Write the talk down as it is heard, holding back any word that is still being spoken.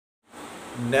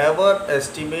never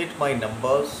estimate my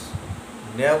numbers,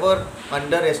 never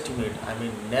underestimate,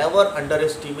 never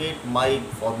underestimate my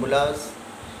formulas,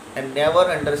 and never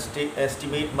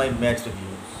underestimate my match reviews.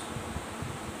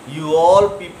 You all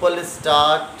people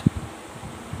start,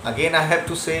 again I have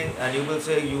to say, and you will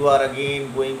say you are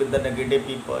again going with the negative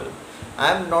people.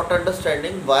 I am not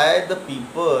understanding why the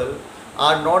people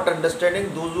are not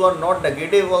understanding, those who are not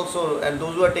negative also, and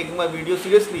those who are taking my video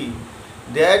seriously,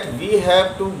 that we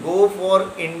have to go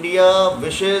for India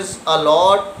wishes a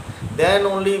lot, then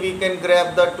only we can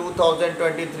grab the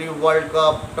 2023 World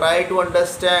Cup. Try to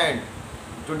understand.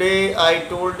 Today I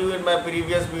told you in my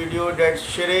previous video that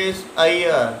Shreyas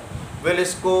Iyer will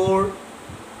score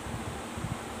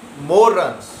more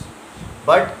runs,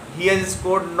 but he has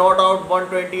scored not out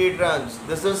 128 runs.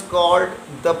 This is called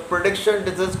the prediction,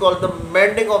 this is called the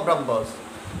mending of numbers.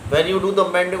 When you do the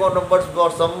mending of numbers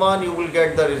for someone, you will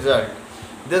get the result.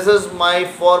 This is my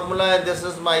formula and this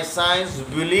is my science.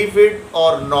 Believe it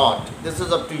or not, this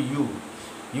is up to you.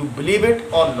 You believe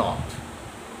it or not.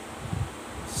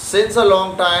 Since a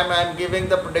long time I am giving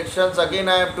the predictions. Again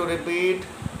I have to repeat,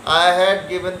 I had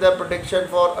given the prediction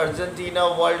for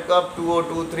Argentina World Cup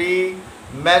 2023.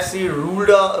 Messi ruled,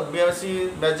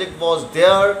 Messi magic was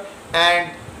there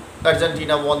and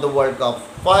Argentina won the World Cup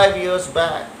 5 years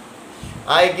back.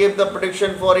 I gave the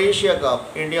prediction for Asia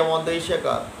Cup, India won the Asia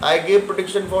Cup. I gave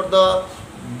prediction for the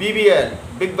BBL,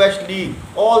 Big Bash League.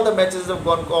 All the matches have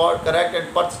gone correct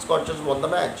and Perth Scorchers won the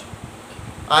match.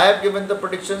 I have given the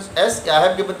predictions, yes, I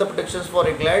have given the predictions for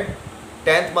England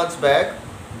 10th months back,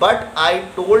 but I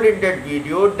told in that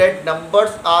video that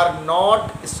numbers are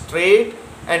not straight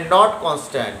and not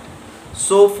constant.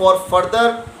 So for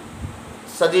further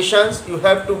suggestions, you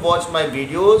have to watch my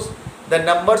videos. The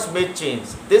numbers may change.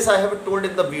 This I have told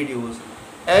in the videos.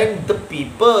 And the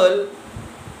people,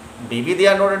 maybe they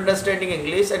are not understanding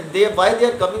English, and why they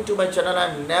are coming to my channel, I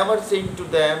am never saying to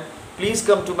them, please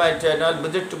come to my channel,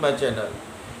 visit to my channel.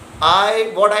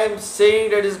 What I am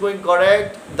saying that is going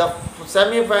correct. The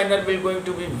semi-final will going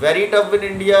to be very tough in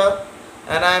India,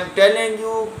 and I am telling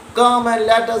you, come and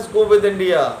let us go with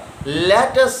India.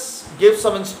 Let us give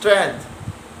some strength,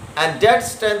 and that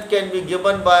strength can be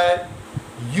given by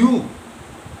you,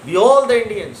 we all the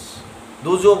Indians.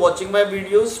 Those who are watching my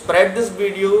videos, spread this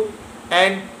video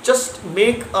and just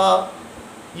make a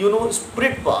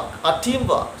spirit work, a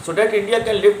teamwork, so that India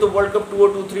can lift the World Cup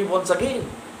 2023 once again.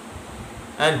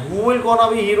 And who will gonna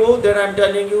be hero? Then I am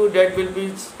telling you, that will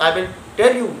be, I will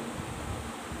tell you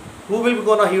who will be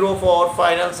gonna hero for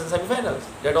finals and semi-finals.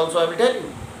 That also I will tell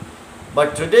you.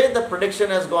 But today the prediction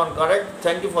has gone correct.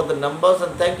 Thank you for the numbers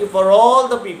and thank you for all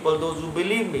the people, those who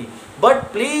believe me.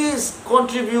 But please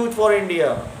contribute for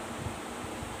India.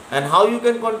 And how you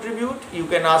can contribute? You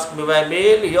can ask me by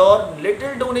mail. Your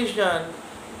little donation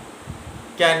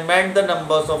can mend the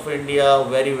numbers of India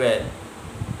very well.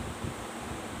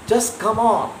 Just come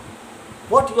on.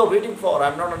 What you are waiting for? I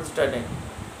am not understanding.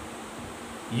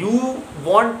 You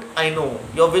want, I know,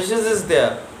 your wishes is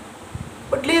there,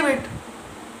 but leave it.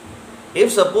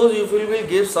 If suppose you will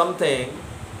give something,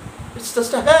 it's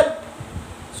just a help.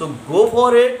 So go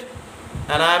for it.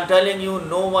 And I am telling you,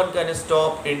 no one can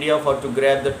stop India to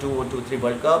grab the 2023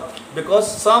 World Cup,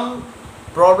 because some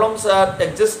problems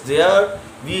exist there.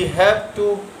 We have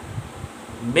to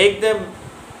make them,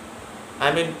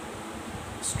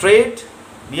 straight.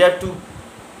 We have to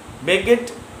make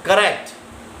it correct.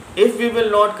 If we will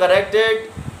not correct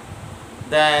it,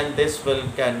 then this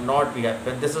cannot be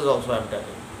happen. This is also I am telling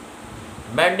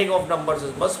you. Mending of numbers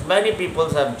is must. Many people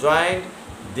have joined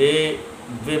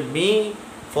with me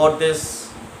for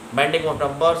this mending of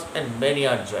numbers, and many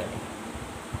are joining.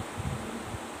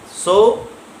 So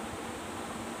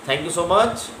thank you so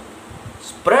much.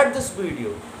 Spread this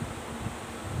video.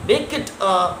 Make it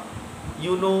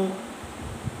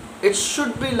it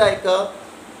should be like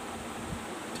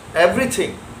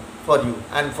everything for you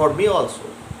and for me also.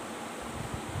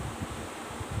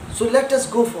 So let us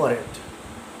go for it.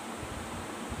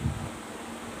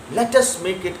 Let us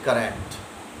make it correct.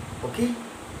 Okay?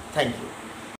 Thank you.